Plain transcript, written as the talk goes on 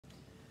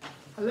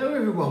Hello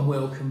everyone,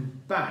 welcome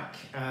back.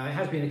 It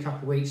has been a couple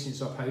of weeks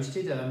since I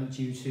posted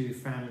due to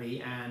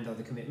family and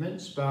other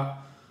commitments, but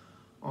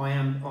I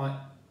am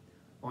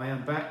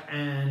back,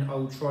 and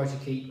I'll try to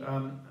keep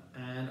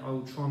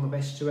I'll try my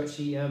best to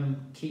actually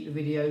keep the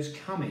videos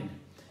coming.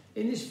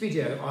 In this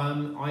video,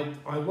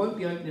 I won't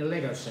be opening a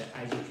Lego set.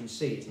 As you can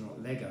see, it's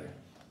not Lego,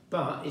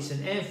 but it's an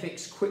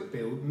Airfix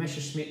Quickbuild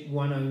Messerschmitt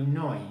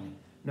 109.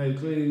 No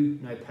glue,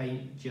 no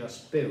paint,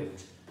 just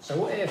build. So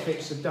what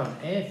Airfix have done,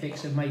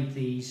 Airfix have made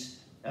these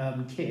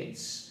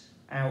kits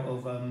out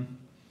of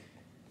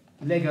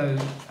Lego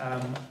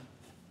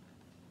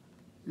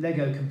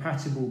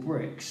compatible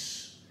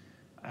bricks,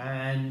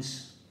 and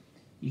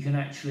you can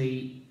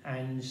actually,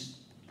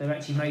 they've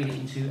actually made it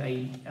into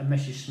a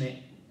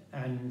Messerschmitt,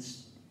 and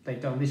they've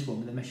done this one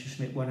with the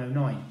Messerschmitt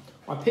 109.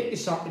 I picked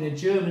this up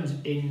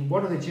in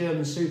one of the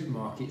German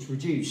supermarkets,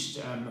 reduced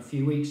a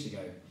few weeks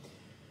ago,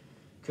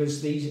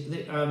 because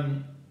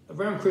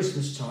around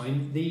Christmas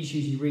time, these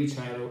usually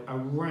retail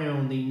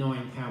around the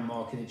 £9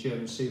 mark in the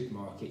German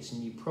supermarkets,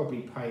 and you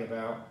probably pay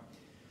about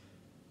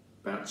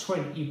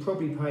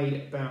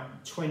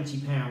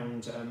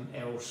 £20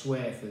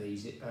 elsewhere for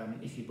these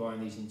if you're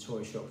buying these in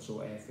toy shops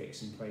or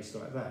Airfix and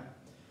places like that.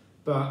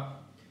 But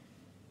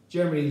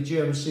generally, the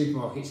German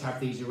supermarkets have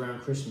these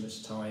around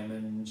Christmas time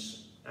and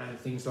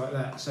things like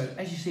that. So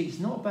as you see, it's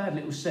not a bad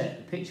little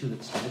set. The picture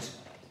looks good.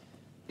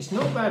 It's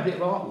not a bad bit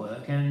of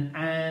artwork,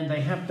 and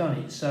they have done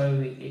it,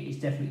 so it is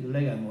definitely the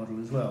Lego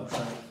model as well.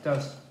 So it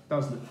does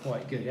look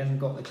quite good. It hasn't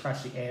got the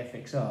classic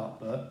Airfix art,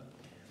 but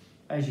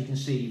as you can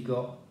see, you've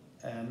got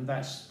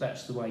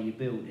that's the way you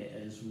build it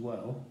as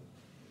well.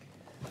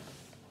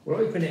 We'll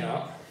open it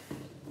up.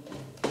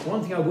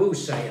 One thing I will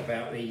say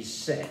about these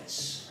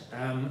sets,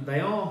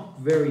 they are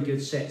very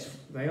good sets.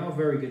 They are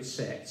very good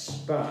sets,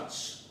 but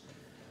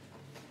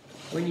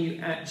when you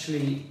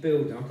actually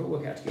build them, I've got to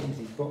work out how to get into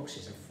these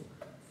boxes. I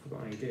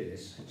forgot how you do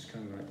this. It's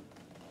kind of like,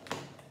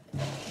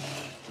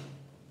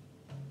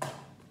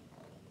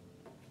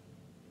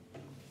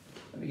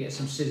 let me get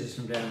some scissors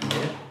from down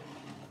here.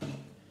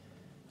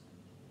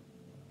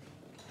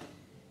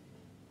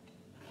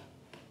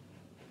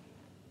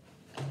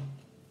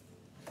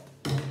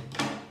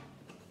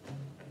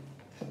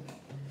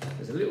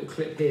 There's a little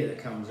clip here that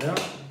comes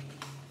out.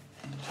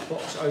 The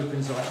box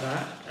opens like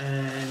that,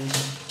 and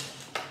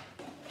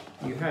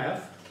you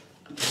have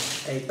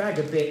a bag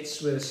of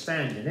bits with a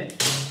stand in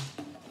it.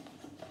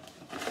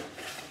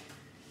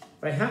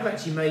 They have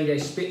actually made a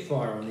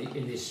Spitfire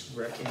in this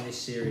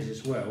series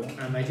as well,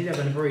 and they did have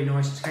a very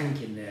nice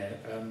tank in there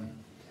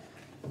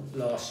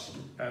last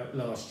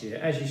year.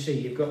 As you see,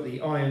 you've got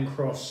the Iron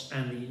Cross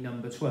and the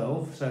number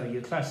 12, so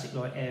your classic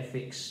like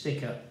Airfix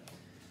sticker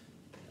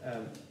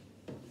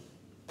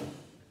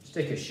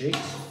sheet.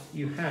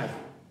 You have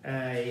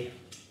a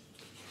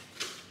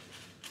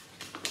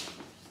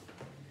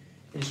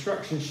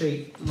instruction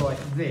sheet like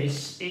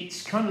this.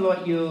 It's kind of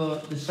like the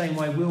same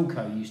way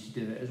Wilco used to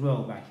do it as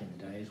well back in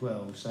the day as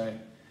well. So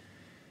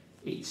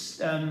it's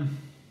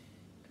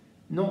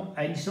not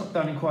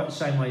done in quite the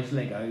same way as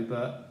Lego,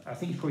 but I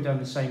think it's probably done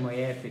the same way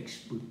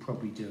Airfix would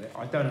probably do it.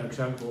 I don't know,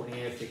 because I haven't bought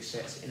any Airfix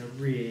sets in a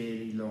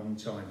really long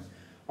time.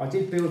 I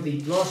did build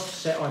the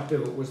last set I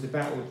built was the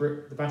Battle of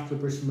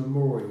Bristol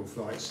Memorial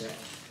flight set,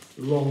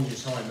 a long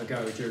time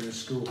ago during the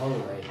school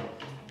holiday.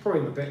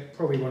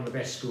 Probably one of the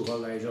best school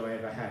holidays I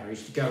ever had. I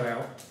used to go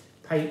out,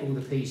 paint all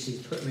the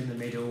pieces, put them in the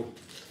middle,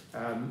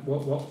 paint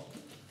all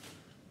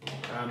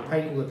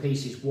the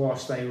pieces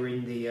whilst they were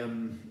in the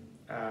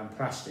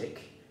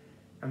plastic,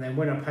 and then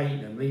when I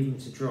paint them, leave them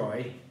to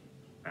dry.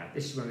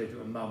 This is when I lived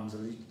at my mum's.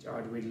 We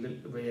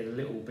had a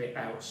little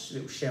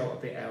shelter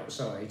bit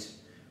outside,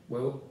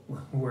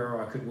 where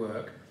I could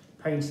work.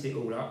 Painted it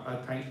all up.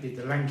 I did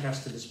the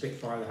Lancaster, the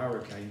Spitfire, the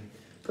Hurricane.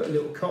 Put a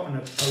little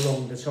cotton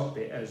along the top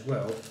bit as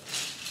well.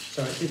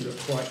 So it did look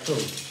quite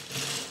cool.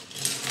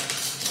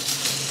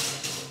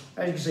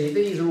 As you can see,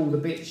 these are all the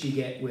bits you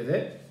get with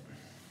it.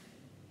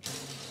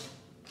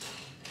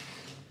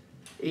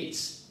 It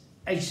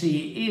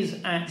is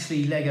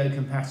actually Lego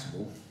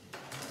compatible,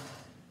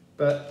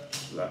 but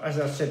as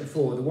I've said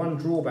before, the one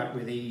drawback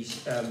with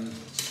these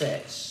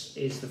sets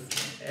is the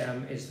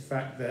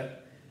fact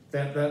that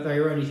they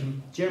are only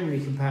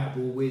generally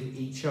compatible with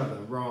each other,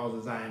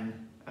 rather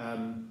than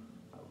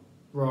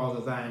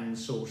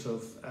sort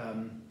of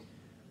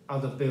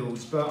other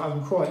builds. But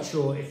I'm quite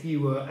sure if you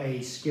were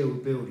a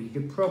skilled builder, you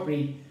could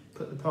probably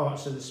put the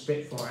parts of the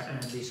Spitfire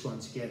and this one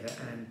together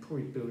and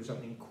probably build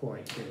something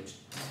quite good.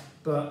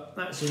 But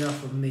that's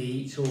enough of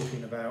me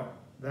talking about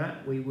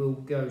that. We will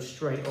go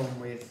straight on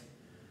with,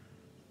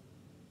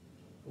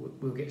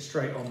 we'll get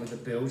straight on with the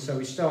build. So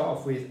we start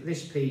off with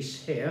this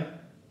piece here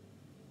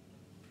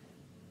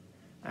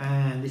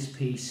and this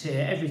piece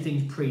here.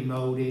 Everything's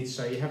pre-moulded,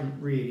 so you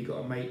haven't really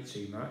got to make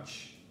too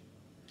much.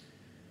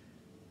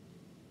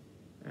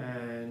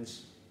 And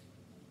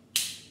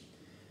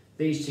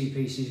these two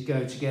pieces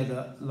go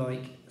together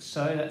like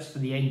so. That's for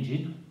the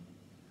engine.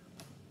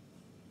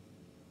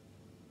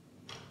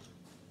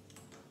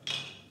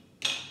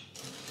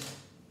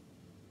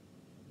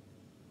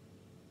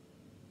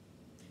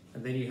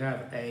 And then you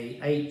have a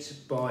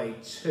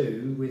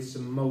 8x2 with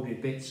some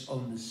moulded bits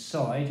on the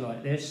side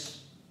like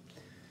this.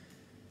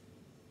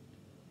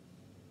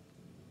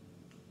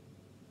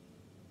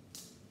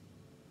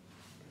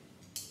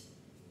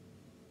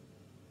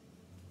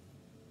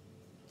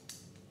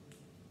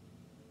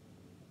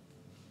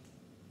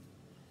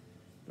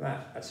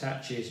 That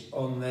attaches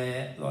on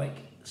there like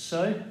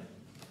so.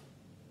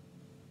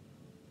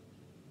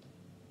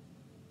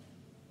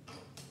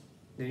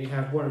 Then you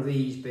have one of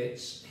these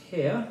bits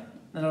here,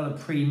 another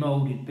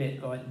pre-moulded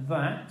bit like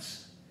that.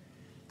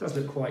 Does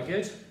look quite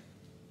good.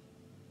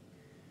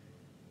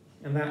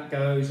 And that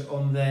goes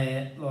on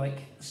there like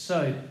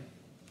so.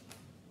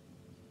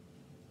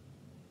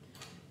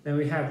 Then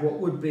we have what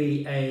would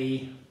be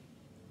a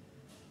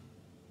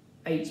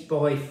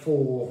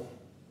 8x4,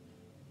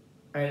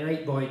 an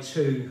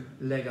 8x2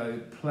 Lego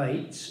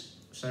plate,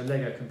 so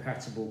Lego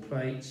compatible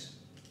plate.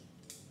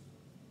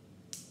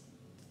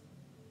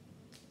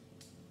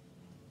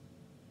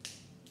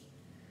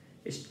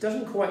 It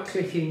doesn't quite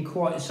click in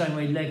quite the same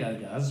way Lego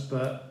does,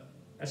 but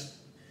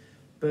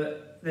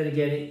then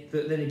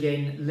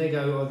again,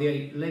 Lego are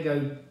the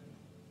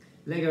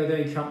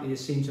only company that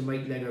seem to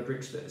make Lego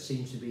bricks that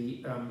seem to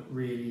be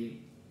really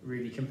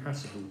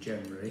compatible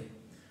generally.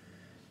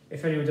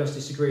 If anyone does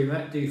disagree with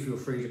that, do feel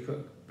free to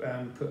put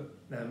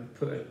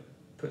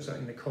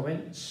something in the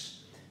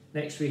comments.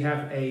 Next we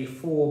have a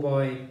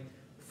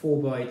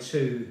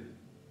 4x2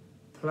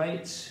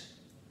 plate.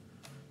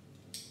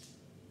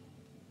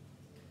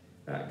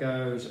 That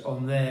goes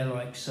on there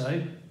like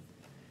so.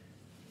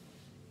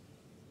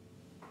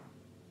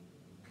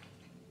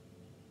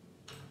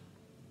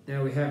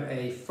 Now we have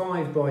a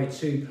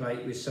 5x2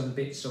 plate with some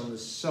bits on the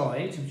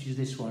side, which is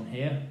this one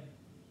here.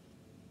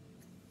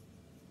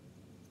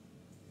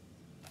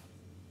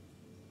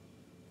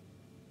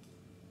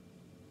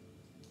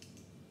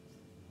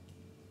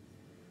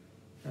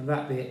 And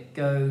that bit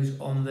goes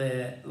on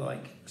there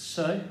like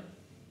so.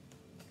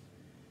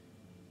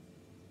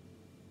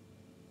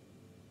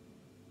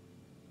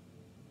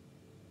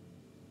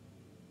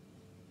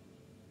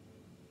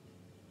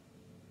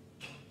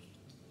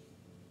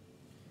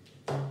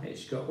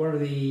 It's got one of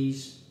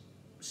these,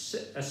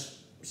 a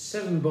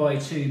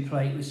 7x2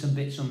 plate with some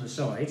bits on the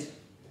side.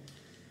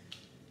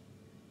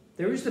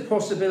 There is the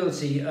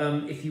possibility,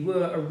 if you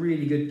were a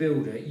really good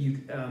builder,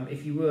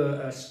 if you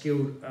were a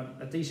skilled,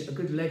 a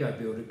good Lego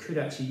builder, could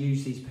actually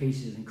use these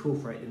pieces and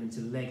incorporate them into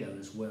Lego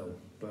as well.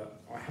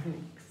 But I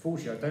haven't,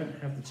 fortunately, I don't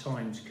have the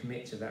time to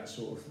commit to that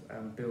sort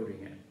of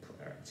building at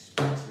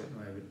the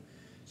moment.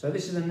 So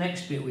this is the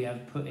next bit we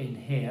have put in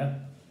here.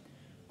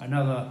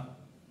 Another.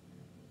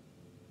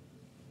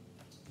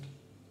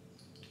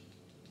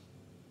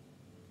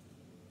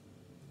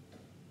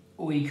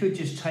 Or you could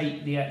just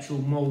take the actual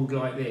mould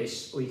like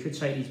this, or you could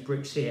take these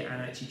bricks here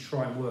and actually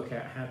try and work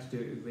out how to do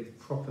it with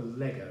proper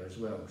Lego as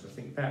well, because I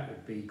think that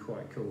would be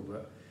quite cool.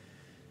 But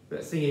the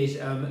thing is,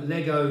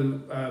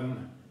 Lego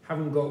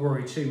haven't got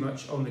worried too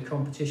much on the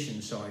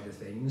competition side of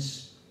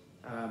things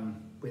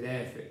with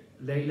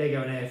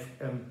Lego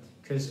and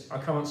because I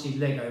can't see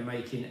Lego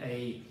making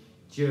a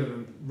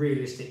German,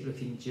 realistic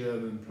looking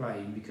German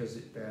plane because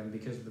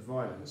of the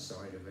violence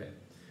side of it.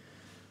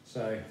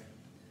 So.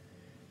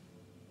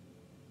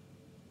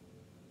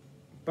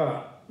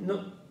 But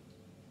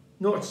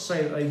not to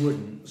say that they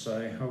wouldn't, so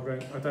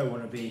I don't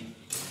want to be.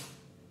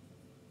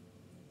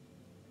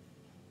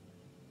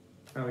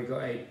 Now we've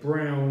got a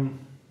brown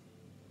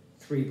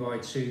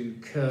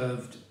 3x2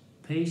 curved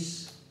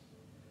piece.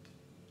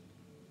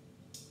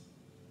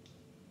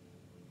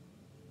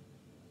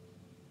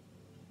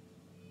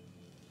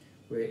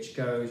 Which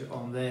goes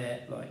on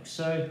there like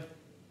so.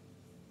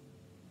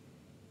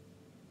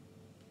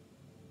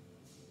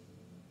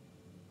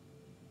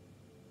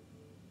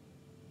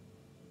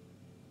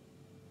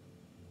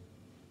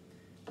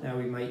 Now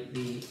we make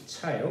the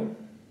tail,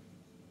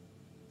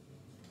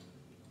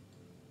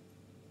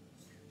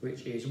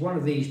 which is one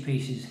of these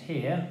pieces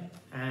here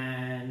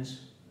and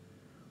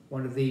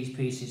one of these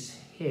pieces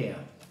here.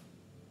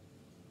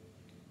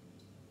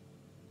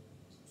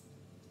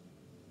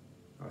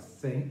 I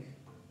think.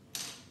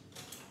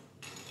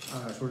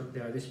 Oh, it's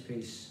this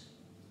piece.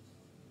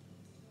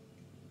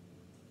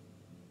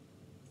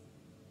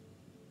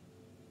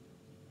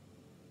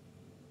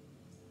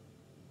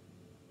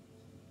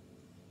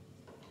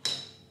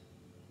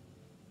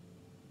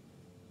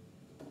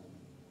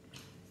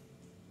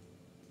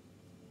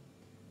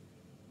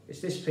 It's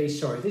this piece,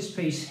 sorry, this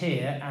piece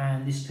here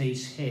and this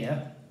piece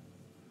here.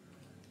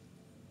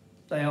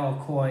 They are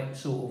quite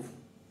sort of,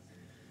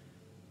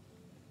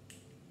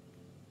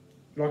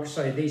 like I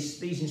say,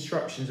 these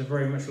instructions are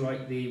very much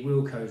like the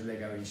Wilco's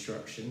Lego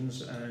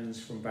instructions and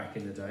from back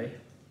in the day.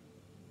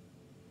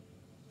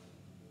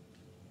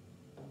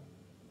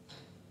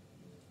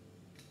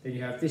 Then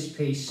you have this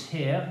piece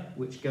here,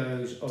 which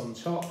goes on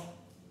top,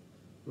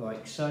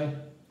 like so,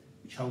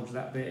 which holds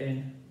that bit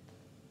in.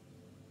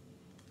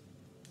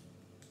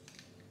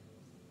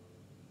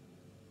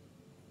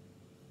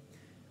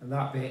 And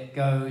that bit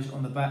goes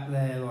on the back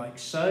there like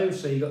so.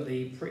 So you've got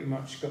pretty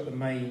much got the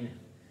main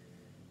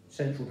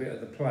central bit of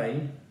the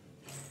plane.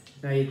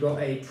 Now you've got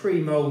a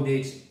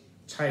pre-moulded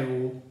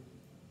tail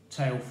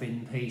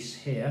fin piece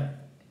here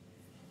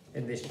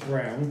in this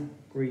brown,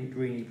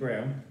 greeny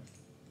brown.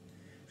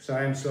 So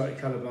I am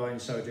slightly colourblind,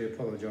 so I do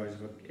apologise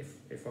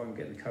if I'm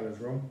getting the colours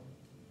wrong.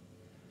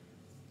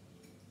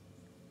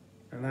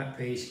 And that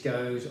piece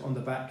goes on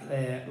the back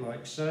there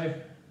like so.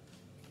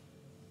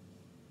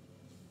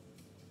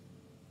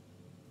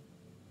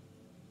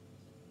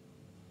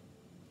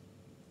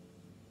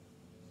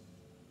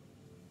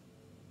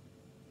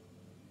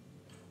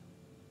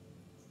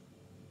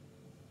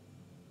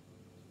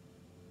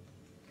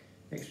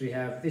 Next we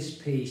have this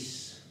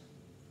piece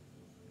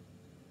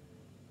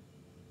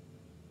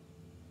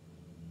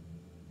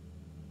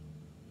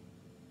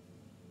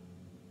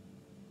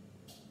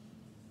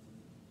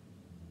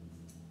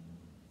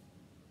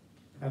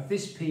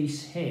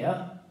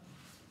here,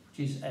 which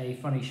is a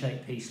funny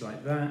shaped piece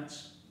like that.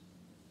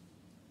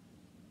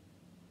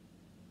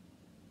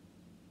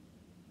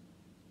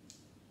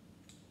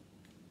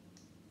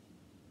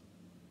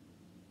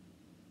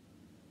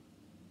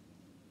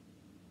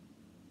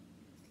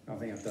 I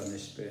think I've done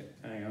this bit,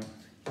 hang on.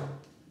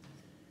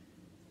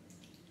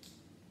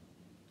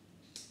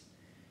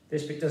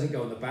 This bit doesn't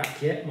go on the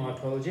back yet, my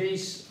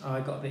apologies.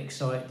 I got a bit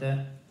excited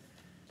there.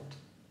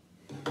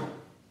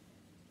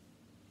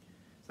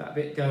 That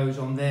bit goes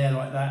on there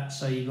like that,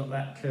 so you've got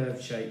that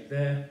curved shape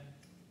there.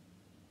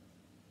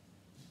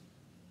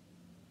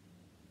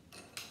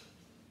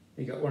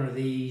 You've got one of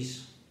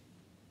these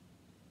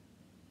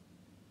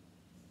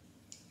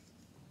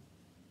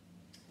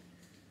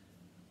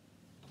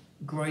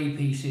grey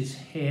pieces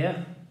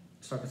here.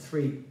 It's like a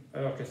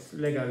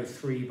Lego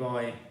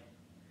 3x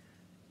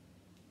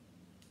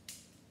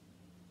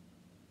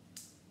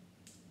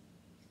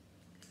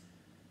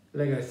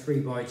Lego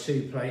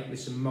 3x2 plate with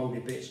some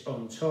moulded bits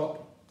on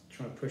top.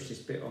 Trying to push this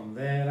bit on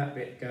there. That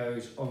bit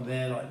goes on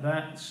there like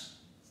that.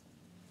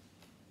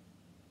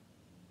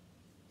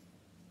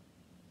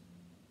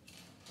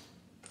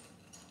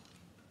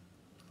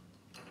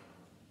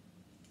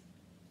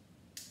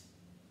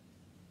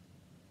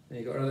 Then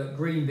you've got another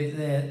green bit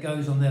there that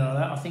goes on there like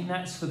that. I think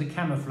that's for the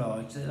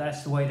camouflage.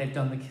 That's the way they've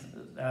done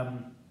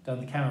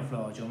the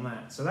camouflage on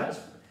that. So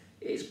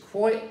it's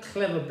quite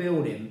clever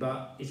building,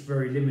 but it's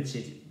very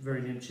limited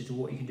to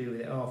what you can do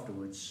with it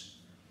afterwards,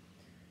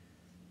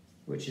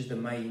 which is the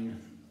main,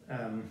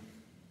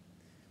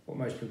 what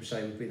most people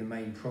say would be the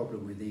main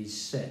problem with these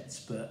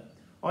sets. But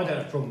I don't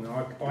have a problem with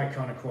them. I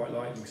kind of quite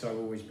like them because I've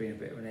always been a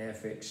bit of an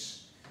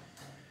Airfix.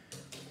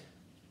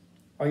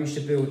 I used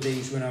to build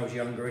these when I was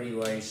younger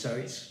anyway, so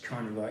it's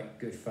kind of like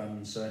good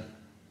fun. So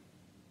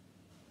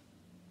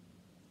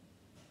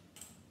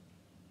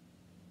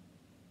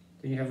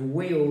then you have a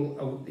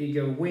wheel, you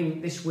go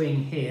this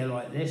wing here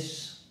like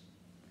this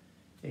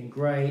in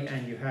grey,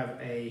 and you have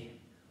a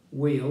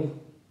wheel,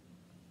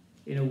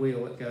 inner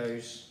wheel that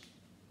goes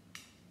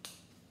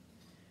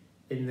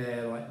in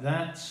there like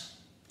that.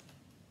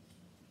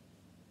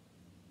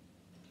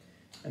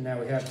 And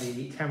now we have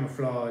the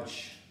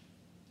camouflage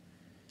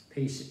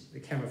pieces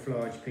that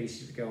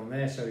go on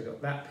there. So we've got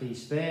that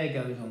piece there,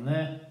 goes on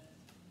there.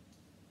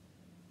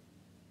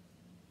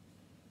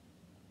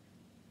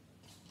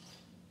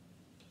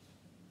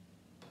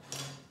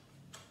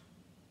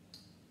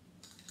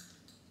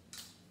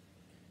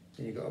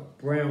 Then you've got a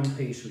brown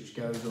piece which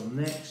goes on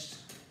next.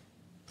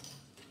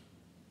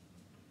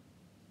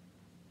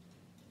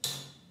 I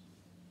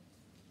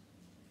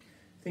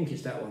think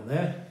it's that one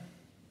there.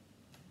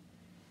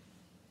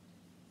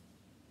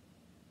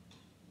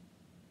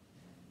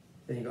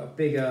 Then you've got a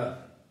bigger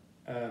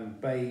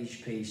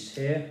beige piece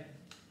here,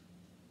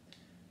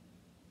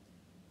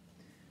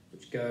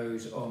 which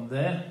goes on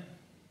there.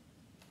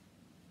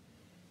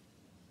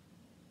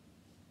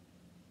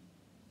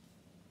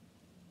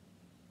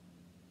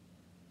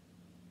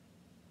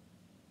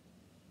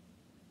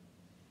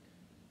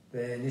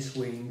 Then this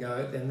wing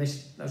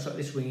looks like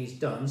this wing is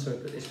done, so we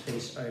put this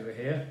piece over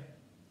here.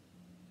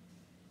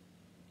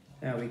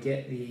 Now we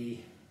get the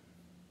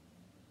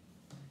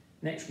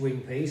next wing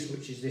piece,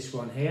 which is this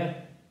one here.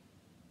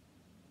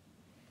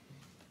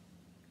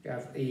 You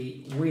have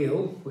the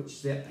wheel, which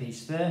is that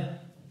piece there.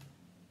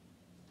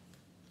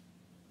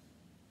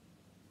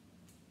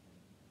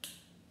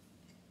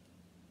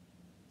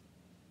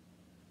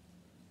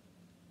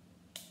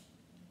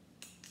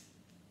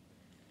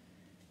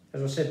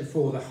 As I said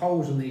before, the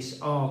holes on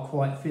these are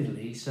quite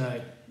fiddly,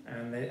 so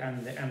and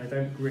they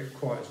don't grip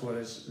quite as well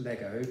as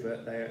Lego,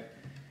 but they're,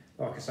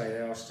 like I say, they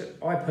are still,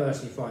 I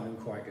personally find them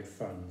quite good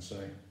fun. So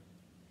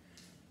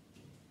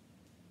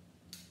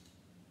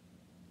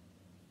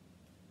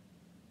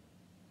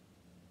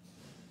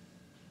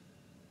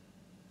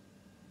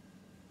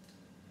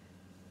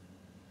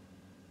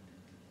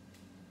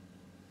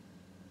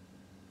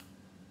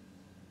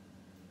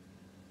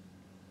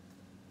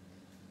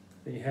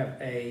then you have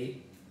a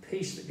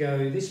piece that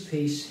goes, this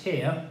piece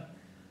here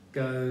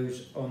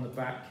goes on the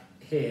back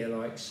here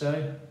like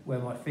so, where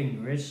my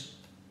finger is.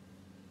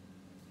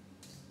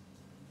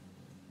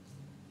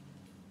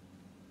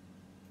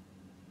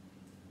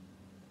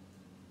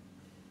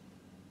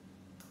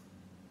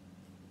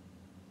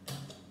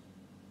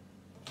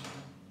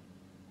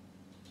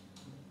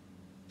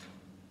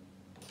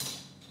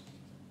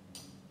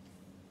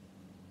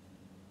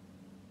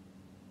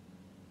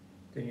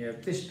 Then you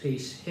have this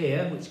piece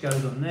here, which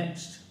goes on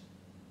next.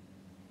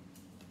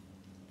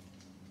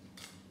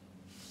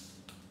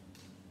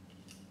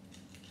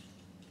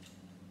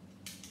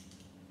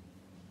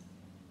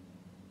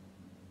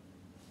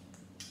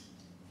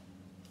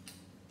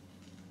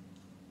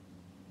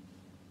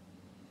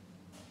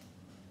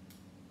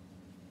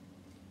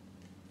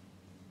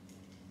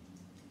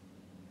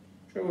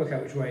 Try to work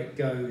out which way it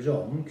goes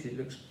on,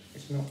 because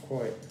it's not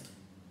quite.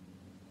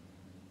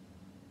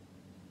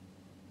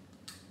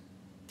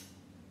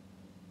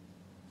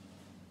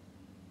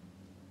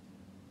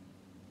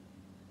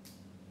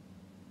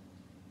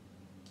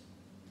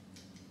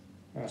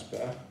 That's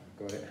better,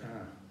 got it.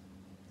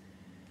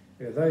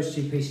 Yeah, those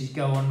two pieces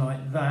go on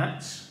like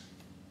that.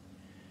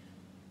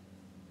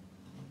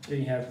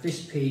 Then you have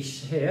this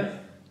piece here.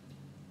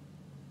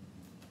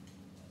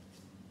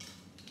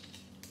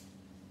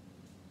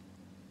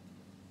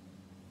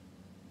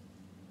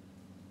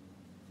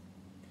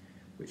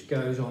 Which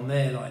goes on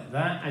there like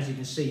that. As you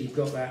can see, you've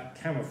got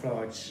that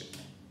camouflage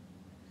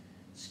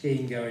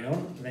scheme going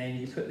on. Then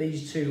you put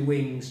these two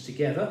wings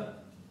together,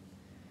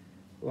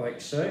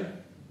 like so.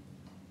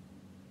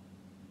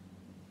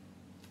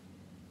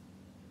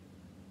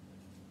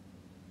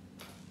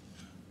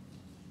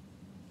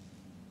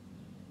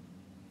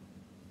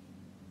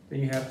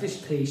 Then you have this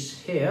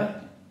piece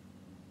here,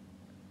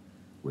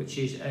 which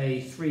is a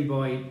 3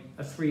 by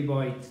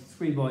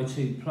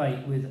 2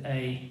 plate with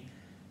a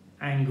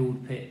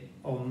angled pit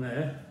on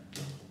there.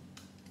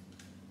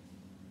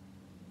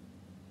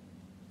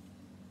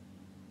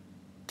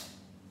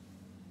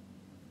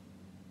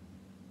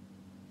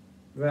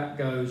 That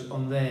goes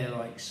on there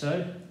like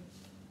so.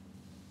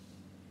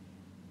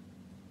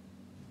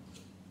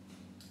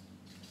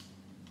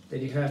 Then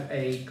you have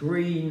a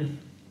green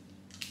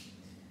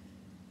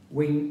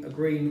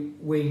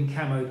wing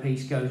camo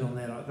piece goes on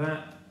there like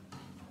that.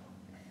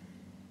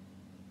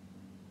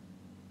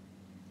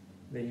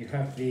 Then you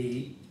have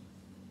the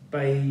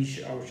beige,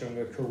 which I'm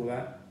going to call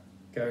that,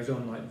 goes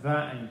on like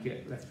that, and you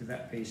get left with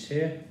that piece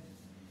here.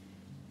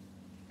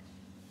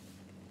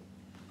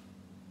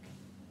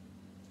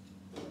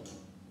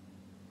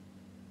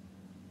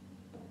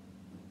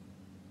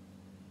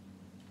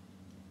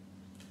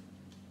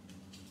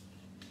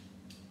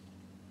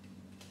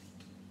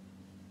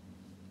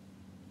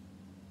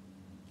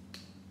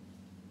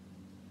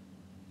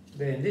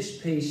 Then this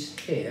piece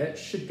here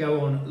should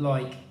go on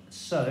like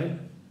so.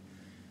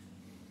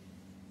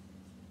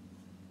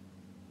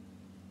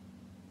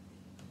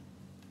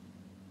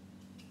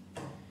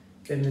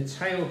 Then the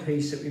tail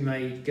piece that we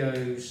made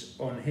goes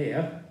on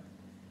here.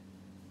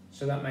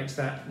 So that makes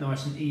that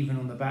nice and even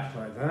on the back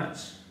like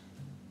that.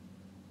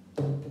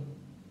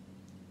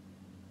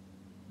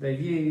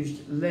 They've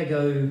used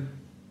Lego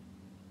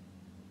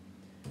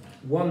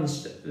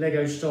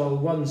style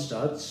one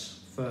studs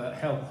for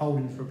help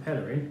holding the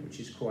propeller in, which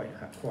is quite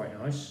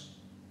nice.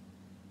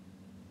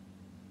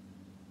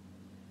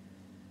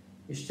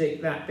 You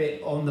stick that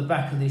bit on the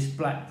back of this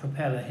black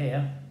propeller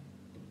here.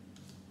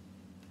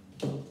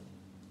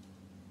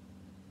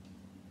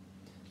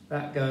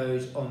 That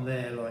goes on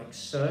there like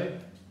so.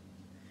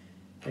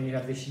 Then you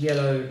have this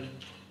yellow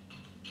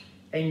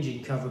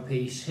engine cover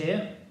piece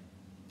here.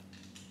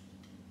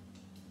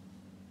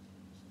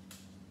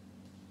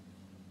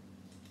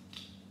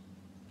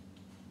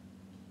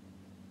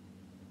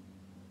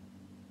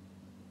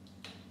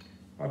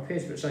 I appear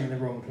to put something in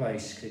the wrong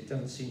place because it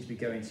doesn't seem to be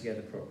going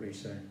together properly,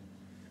 so.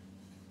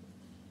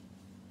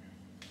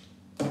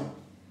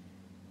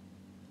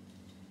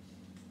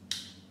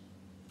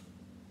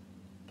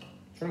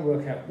 Trying to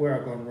work out where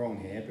I've gone wrong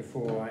here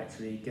before I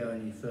actually go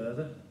any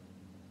further.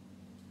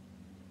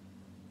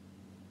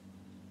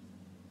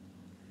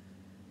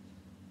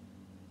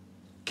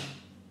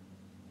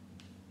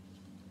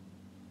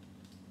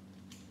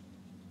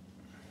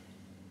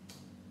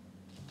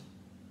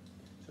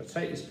 So I'll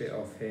take this bit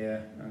off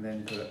here and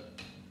then put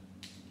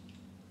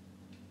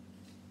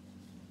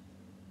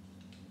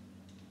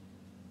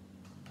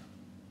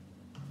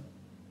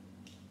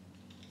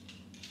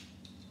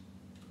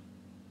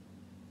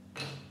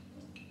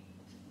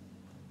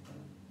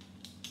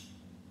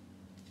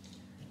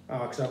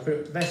because I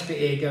put this bit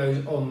here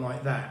goes on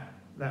like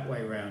that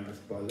way round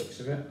by the looks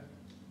of it.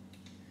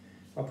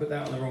 I put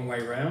that on the wrong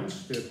way round,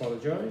 do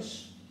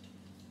apologise.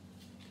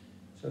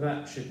 So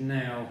that should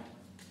now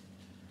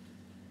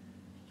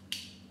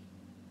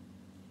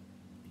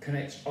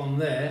connect on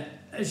there.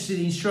 As you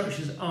see, the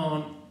instructions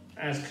aren't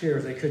as clear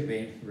as they could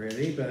be,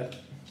 really, but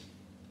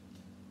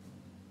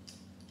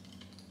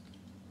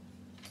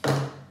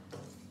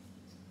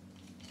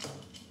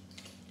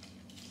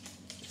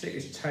stick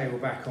this tail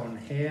back on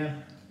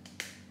here.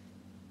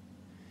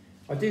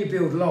 I do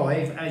build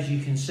live, as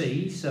you can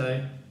see,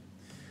 so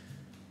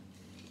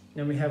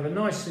then we have a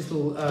nice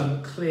little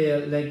clear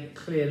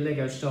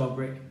Lego style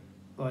brick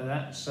like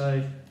that.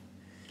 So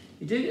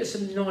you do get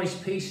some nice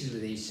pieces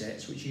with these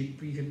sets, which you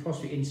could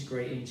possibly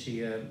integrate into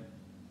your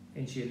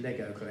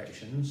Lego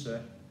collection.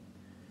 So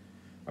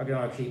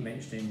I keep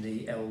mentioning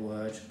the L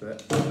word,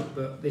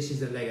 but this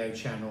is the Lego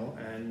channel,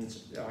 and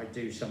I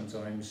do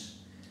sometimes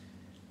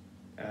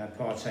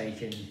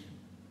partake in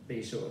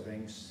these sort of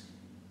things.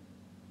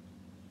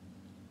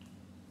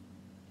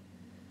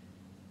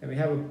 And we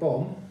have a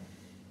bomb,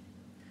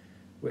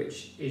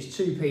 which is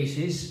 2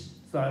 pieces,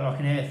 like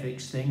an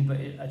Airfix thing, but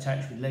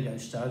attached with Lego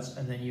studs,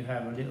 and then you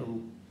have a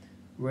little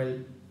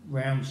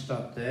round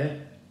stud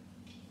there.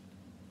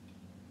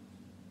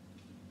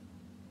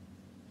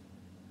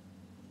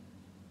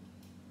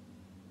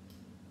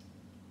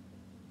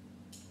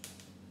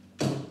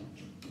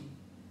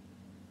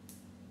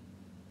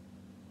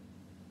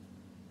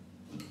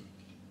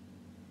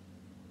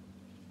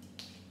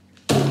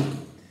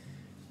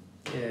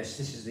 Yes,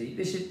 this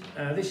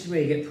is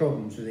where you get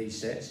problems with these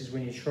sets, is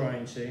when you're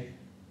trying to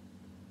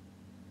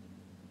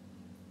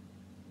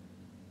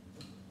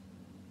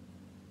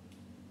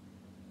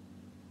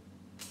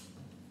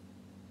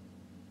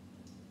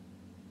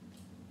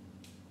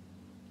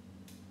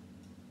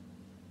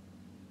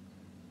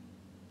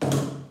I'm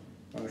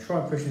going to try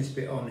and push this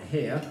bit on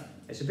here.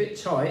 It's a bit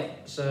tight,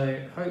 so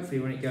hopefully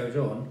when it goes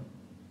on,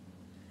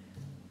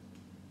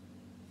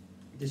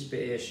 this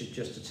bit here should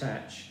just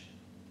attach.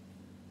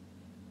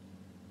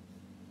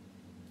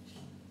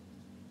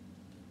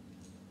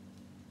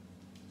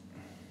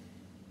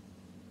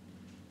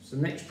 So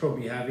the next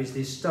problem you have is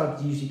this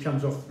stud usually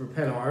comes off the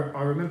propeller.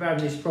 I remember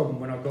having this problem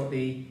when I built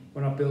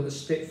the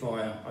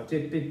Spitfire. I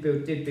did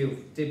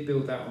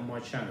build that on my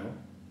channel,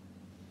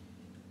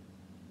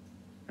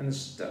 and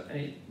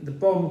the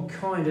bomb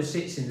kind of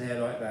sits in there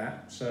like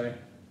that. So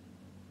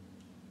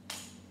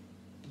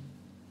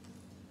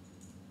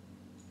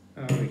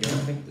there we go.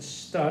 I think the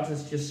stud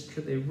has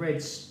the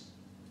red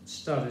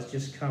stud has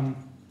just come.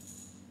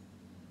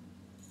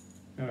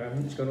 No, I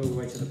think it's gone all the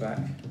way to the back.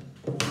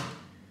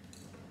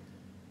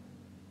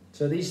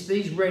 So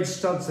these red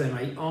studs they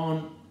make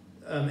aren't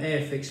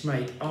Airfix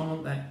make,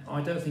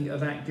 I don't think are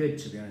that good,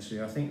 to be honest with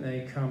you. I think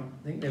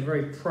they're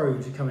very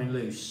prone to coming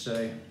loose,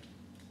 so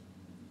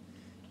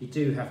you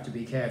do have to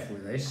be careful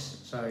with this.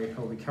 So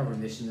I'll be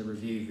covering this in the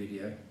review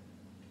video.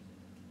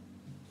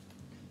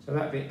 So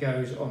that bit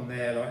goes on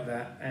there like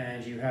that,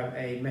 and you have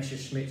a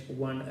Messerschmitt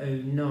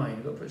 109.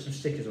 I've got to put some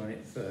stickers on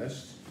it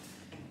first.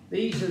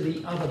 These are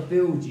the other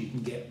builds you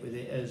can get with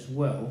it as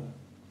well.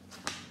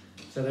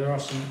 So there are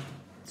some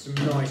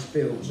nice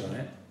builds on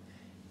it.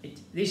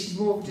 This is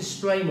more of a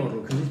display model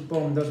because this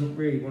bomb doesn't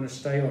really want to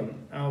stay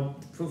on.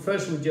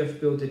 First of all, just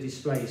build the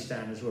display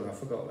stand as well. I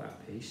forgot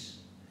that piece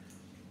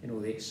in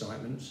all the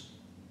excitement.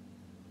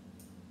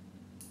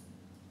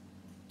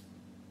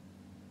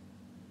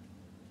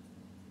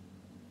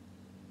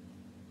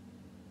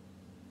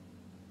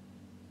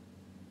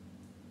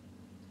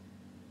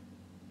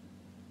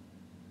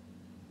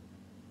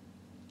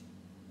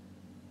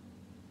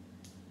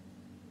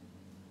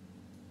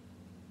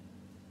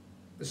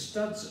 The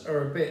studs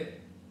are a bit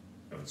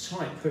of a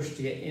tight push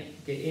to get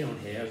in on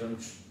here.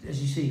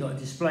 As you see, you've got a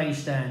display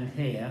stand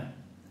here.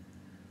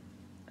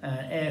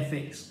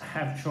 Airfix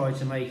have tried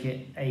to make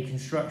it a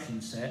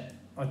construction set.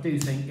 I do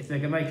think if they're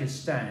going to make a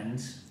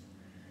stand,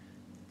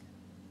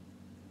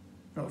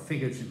 not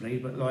figuratively,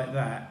 but like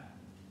that,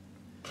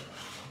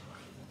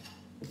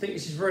 I think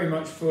this is very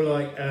much for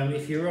like,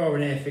 if you are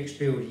an Airfix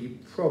builder, you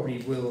probably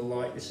will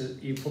like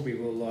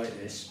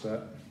this.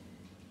 But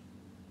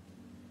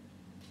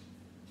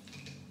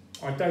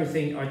I don't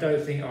think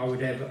I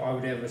would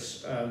ever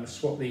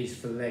swap these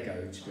for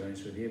Lego, to be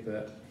honest with you.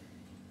 But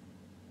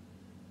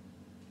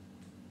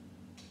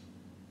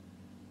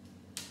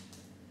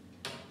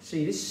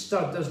see, this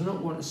stud does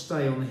not want to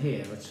stay on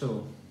here at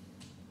all.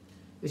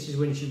 This is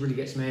when you should really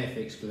get some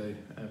Airfix glue,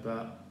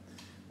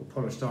 or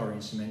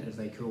polystyrene cement as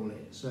they call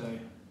it. So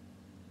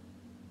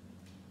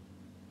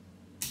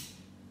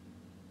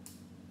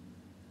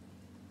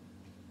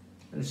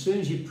and as soon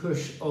as you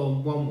push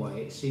on one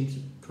way, it seems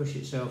to push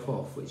itself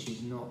off, which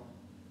is not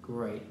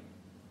great.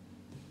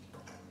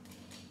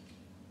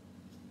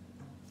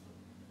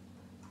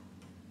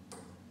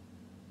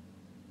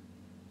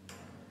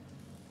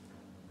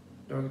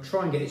 I'm going to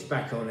try and get this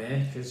back on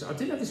here because I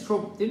didn't have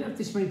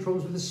this many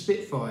problems with the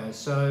Spitfire.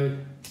 So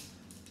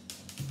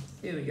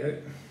here we go.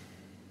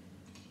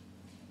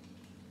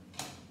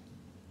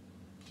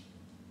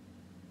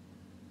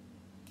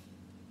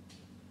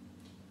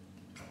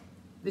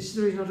 This is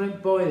the reason I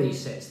don't buy these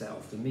sets that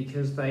often,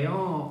 because they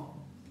are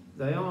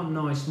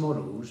nice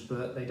models,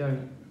 but they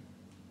don't.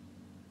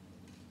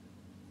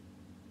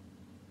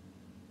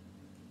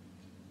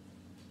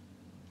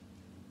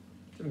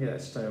 Let me get that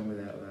to stay on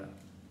without that.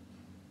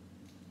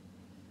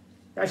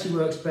 It actually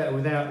works better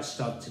without a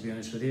stud, to be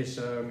honest with you,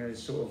 so I'm going to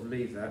sort of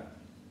leave that.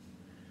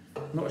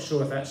 I'm not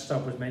sure if that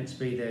stud was meant to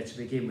be there to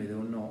begin with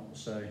or not,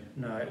 so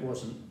no, it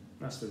wasn't.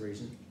 That's the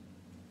reason.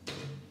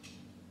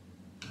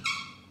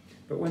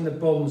 But when the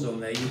bomb's on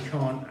there, you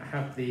can't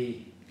have the.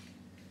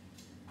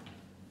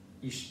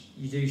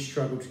 You do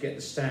struggle to get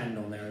the stand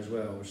on there as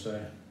well,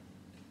 so.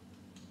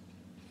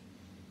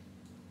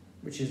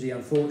 Which is the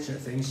unfortunate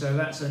thing. So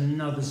that's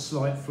another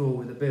slight flaw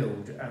with the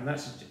build, and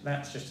that's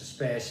just a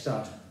spare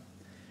stud.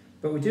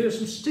 But we do have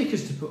some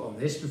stickers to put on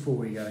this before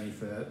we go any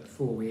further,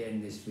 before we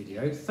end this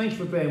video. Thank you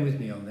for bearing with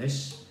me on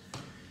this.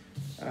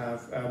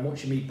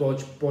 watching me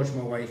bodge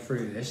my way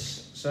through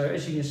this. So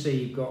as you can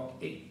see,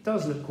 it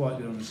does look quite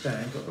good on the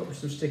stand. I've got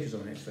some stickers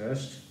on it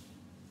first.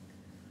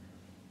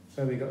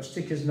 So we've got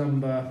stickers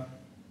number.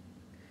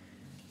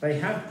 They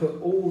have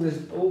put all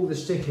the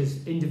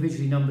stickers,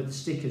 individually numbered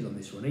stickers on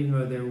this one, even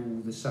though they're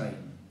all the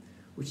same,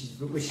 which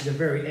is a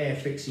very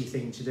Airfixy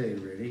thing to do,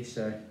 really.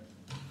 So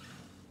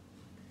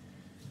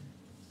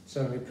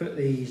we put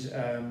these.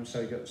 So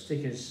we've got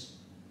stickers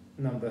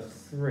number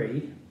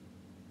 3.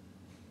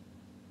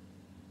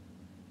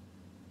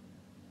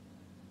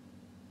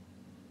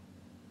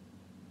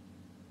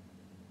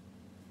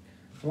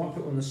 I might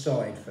put on the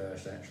side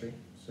first, actually.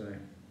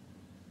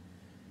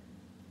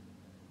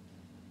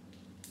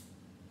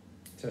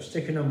 So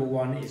sticker number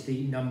 1 is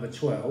the number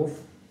 12.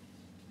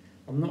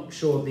 I'm not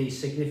sure of the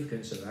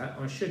significance of that.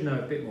 I should know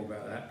a bit more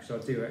about that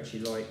because I do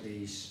actually like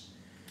these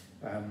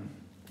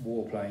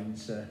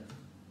warplanes.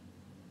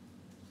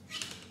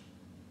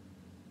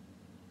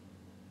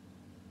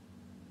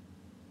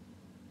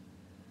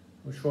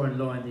 I'll try and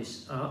line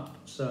this up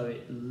so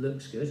it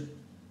looks good.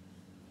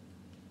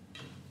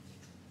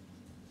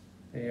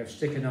 There you have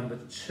sticker number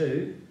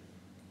 2.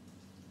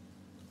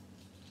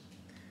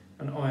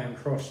 An iron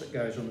cross that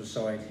goes on the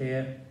side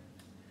here.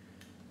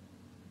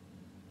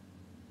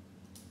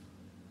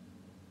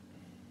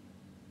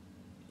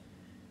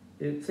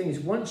 The thing is,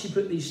 once you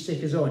put these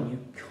stickers on, you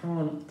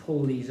can't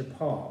pull these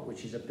apart,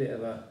 which is a bit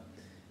of a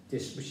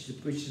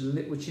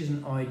which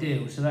isn't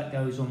ideal. So that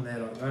goes on there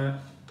like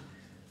that.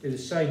 Do the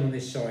same on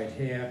this side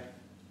here.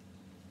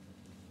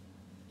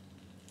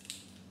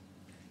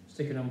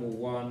 Sticker number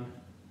 1.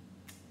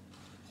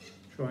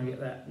 Try and get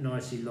that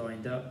nicely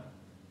lined up.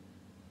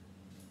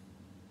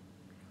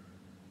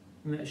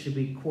 And that should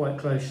be quite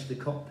close to the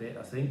cockpit,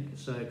 I think,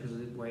 so because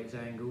of the way it's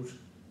angled.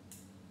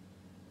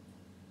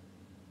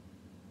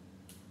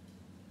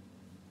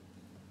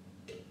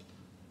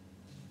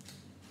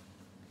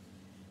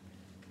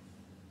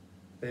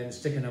 Then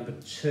sticker number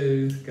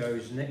 2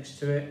 goes next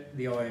to it,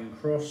 the iron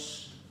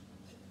cross.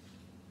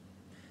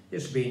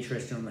 This will be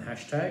interesting on the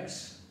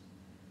hashtags.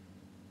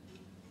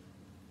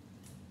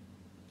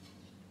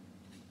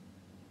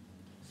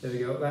 So we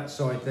got that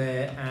side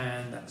there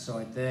and that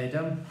side there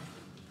done.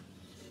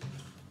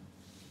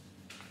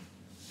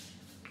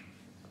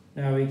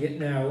 Now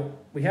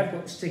we have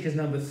got stickers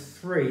number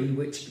 3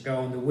 which go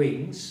on the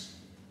wings.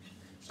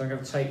 So I'm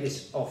going to take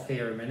this off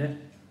here a minute.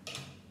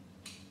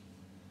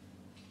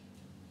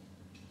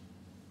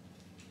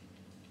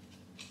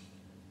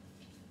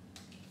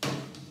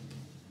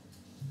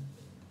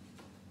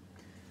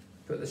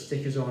 Put the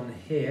stickers on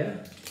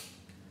here.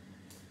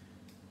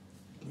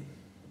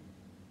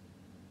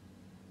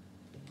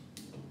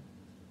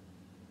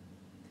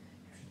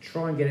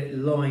 Try and get it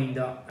lined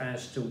up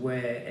as to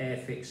where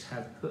Airfix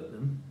have put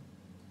them.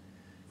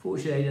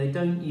 Fortunately, they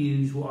don't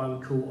use what I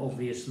would call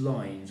obvious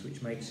lines,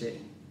 which makes it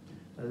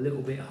a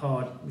little bit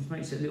hard, which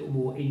makes it a little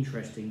more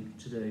interesting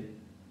to do.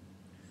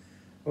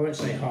 I won't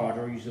say hard,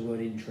 I'll use the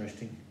word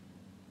interesting.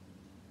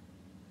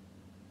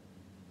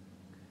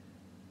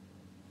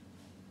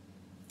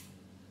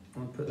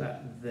 I'll put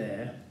that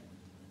there.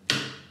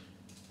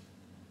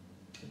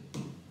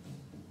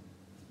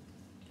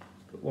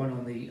 Put one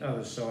on the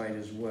other side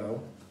as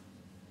well.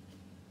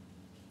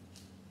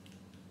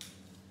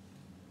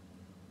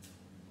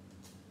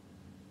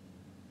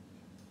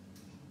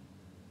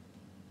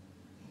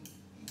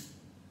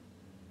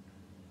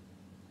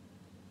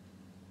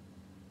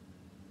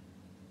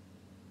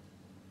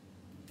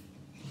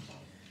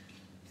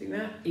 I think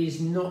that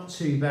is not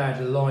too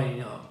bad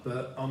lining up,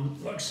 but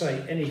like I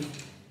say,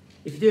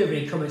 if you do have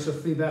any comments or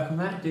feedback on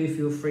that, do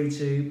feel free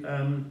to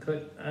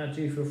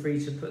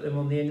put them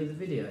on the end of the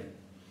video.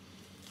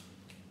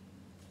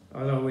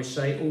 I always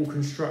say all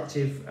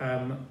constructive,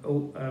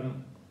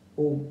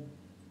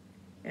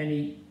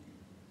 any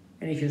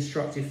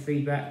constructive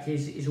feedback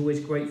is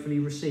always gratefully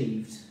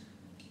received.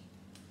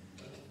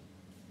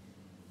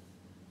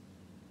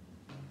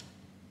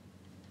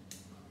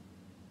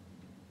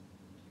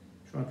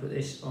 Try and put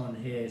this on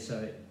here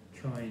so it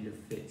kind of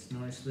fits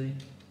nicely.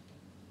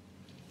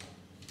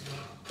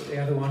 Put the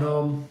other one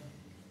on.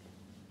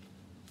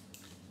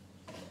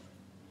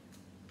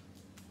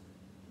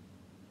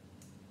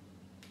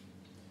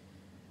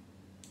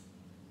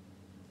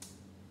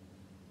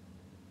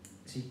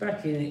 See,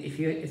 back in,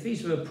 if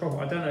these were proper,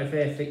 I don't know if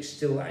Airfix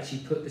still actually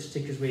put the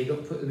stickers where you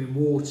got to put them in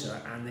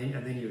water and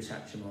then you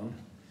attach them on,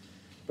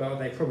 but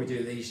they probably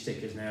do these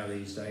stickers now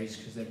these days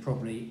because they're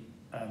probably.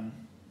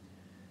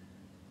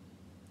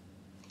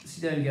 So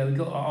there we go, we've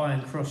got our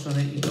iron cross on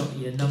it, you've got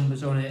your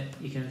numbers on it,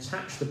 you can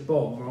attach the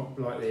bomb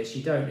like this,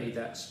 you don't need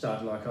that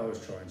stud like I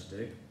was trying to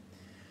do.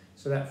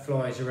 So that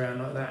flies around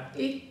like that.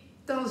 It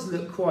does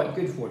look quite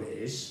good for what it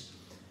is.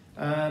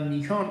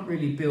 You can't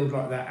really build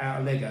like that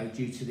out of Lego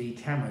due to the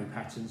camo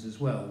patterns as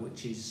well,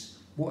 which is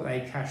what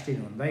they cashed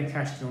in on. They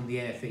cashed in on the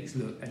Airfix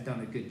look and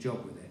done a good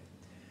job with it.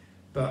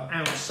 But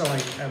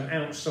outside of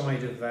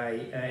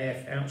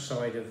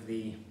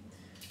the,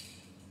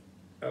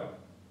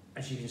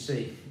 as you can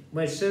see,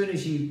 as soon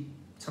as you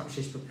touch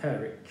this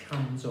propeller, it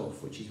comes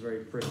off, which is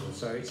very brittle.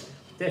 So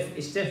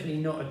it's definitely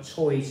not a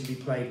toy to be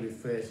played with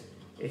for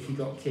if you've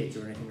got kids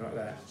or anything like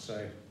that.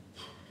 So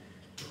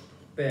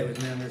bear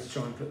with me, I'm going to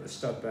try and put the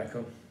stud back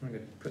on. I'm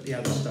going to put the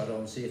other stud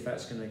on, see if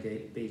that's going to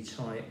be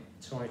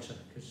tighter,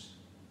 because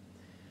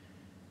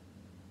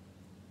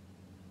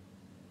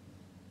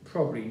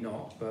probably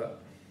not,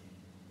 but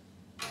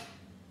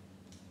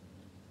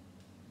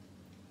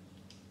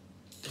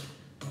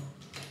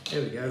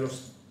there we go,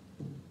 lost.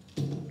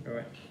 All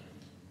right.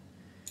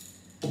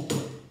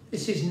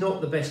 This is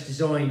not the best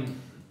design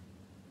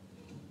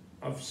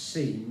I've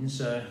seen,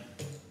 so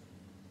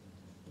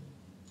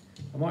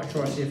I might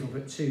try to see if I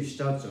put 2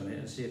 studs on it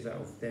and see if that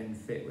will then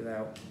fit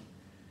without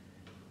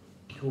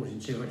causing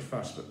too much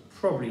fuss, but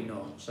probably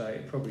not, so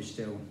it'll probably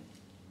still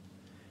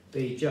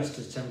be just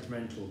as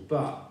temperamental.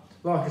 But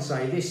like I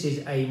say, this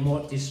is a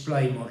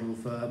display model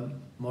for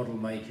model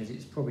makers.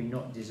 It's probably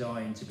not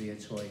designed to be a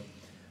toy,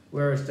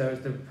 whereas the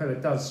propeller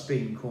does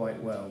spin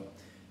quite well.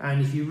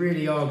 And if you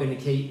really are going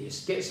to keep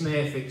this, get some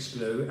Airfix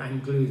glue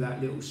and glue that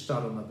little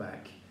stud on the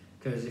back,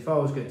 because if I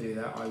was going to do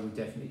that, I would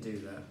definitely do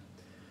that.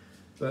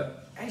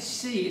 But as you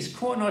see, it's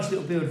quite a nice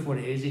little build for what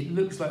it is. It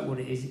looks like what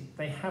it is.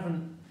 They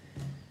haven't,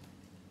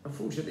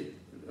 unfortunately,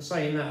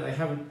 saying that, they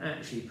haven't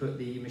actually put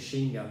the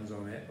machine guns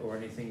on it or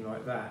anything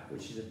like that,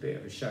 which is a bit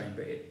of a shame,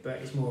 but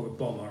it's more of a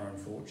bomber,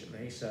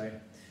 unfortunately. So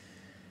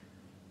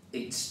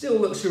it still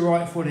looks all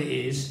right for what it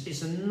is.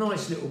 It's a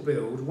nice little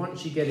build.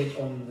 Once you get it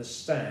on the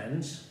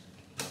stand,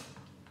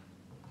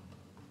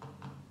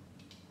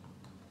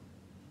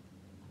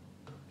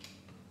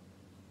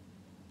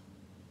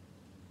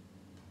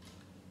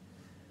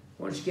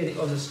 once you get it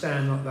on the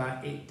stand like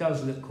that, it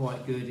does look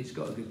quite good. It's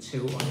got a good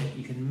tilt on it.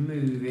 You can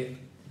move it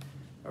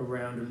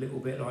around a little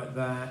bit like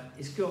that.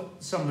 It's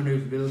got some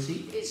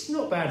manoeuvrability. It's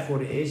not bad for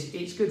what it is.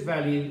 It's good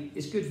value.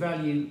 It's good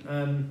value.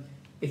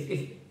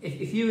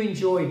 If you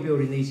enjoy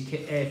building these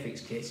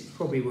Airfix kits, it's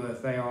probably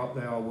they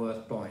are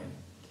worth buying.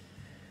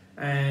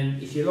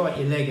 And if you like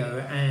your Lego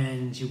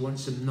and you want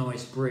some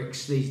nice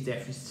bricks, these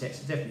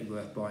sets are definitely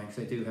worth buying,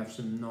 because they do have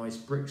some nice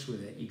bricks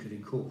with it you could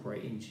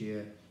incorporate into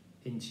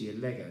your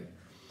Lego.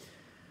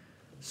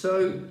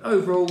 So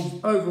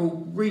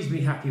overall,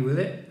 reasonably happy with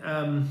it.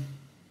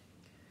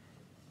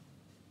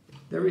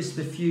 There is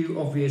the few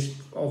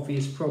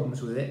obvious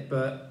problems with it,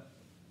 but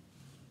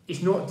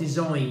it's not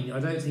designed.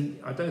 I'm not sure if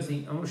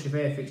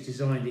Airfix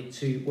designed it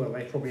to. Well,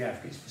 they probably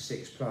have. It's for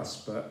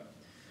 6+, but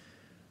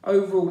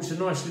overall, it's a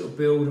nice little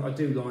build. I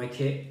do like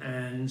it,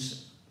 and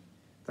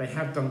they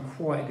have done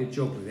quite a good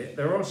job with it.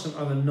 There are some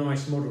other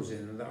nice models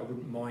in them that I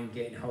wouldn't mind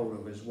getting hold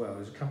of as well.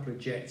 There's a couple of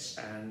jets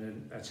and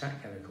an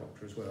attack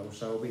helicopter as well,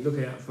 so I'll be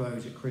looking out for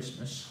those at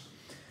Christmas.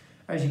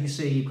 As you can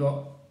see, you've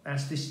got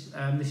this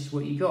is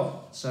what you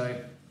got.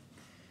 So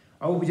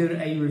I will be doing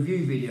a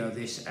review video of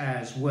this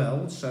as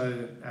well.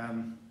 So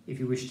if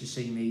you wish to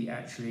see me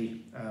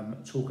actually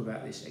talk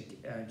about this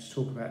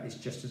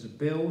just as a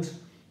build,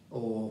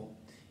 or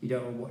you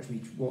don't want to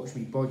watch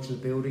me bodge the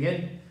build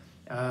again,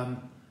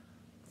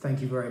 thank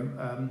you very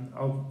much.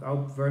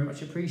 I'll very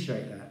much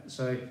appreciate that.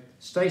 So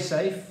stay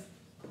safe.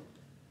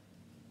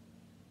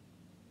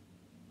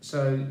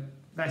 So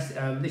that's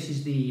this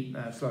is the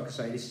so like I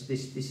say, this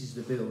is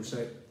the build.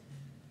 So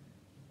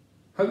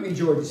hope you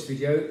enjoyed this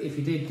video. If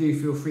you did, do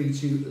feel free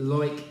to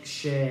like,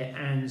 share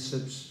and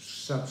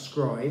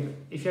subscribe.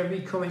 If you have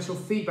any comments or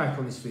feedback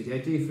on this video,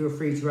 do feel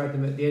free to add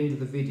them at the end of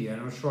the video,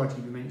 and I'll try to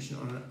give you a mention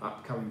on an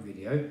upcoming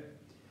video.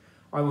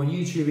 I'm on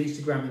YouTube,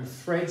 Instagram and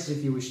Threads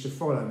if you wish to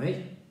follow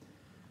me.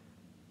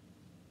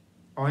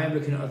 I am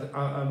looking at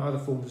other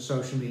forms of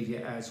social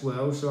media as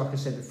well. So like I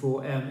said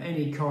before,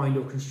 any kind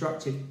of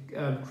constructive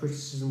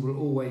criticism will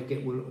always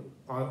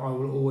I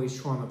will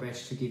always try my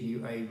best to give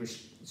you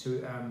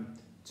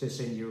to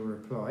send you a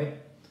reply.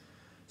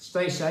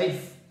 Stay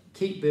safe,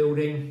 keep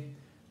building,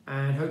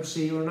 and hope to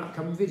see you on an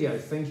upcoming video.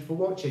 Thank you for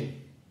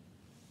watching.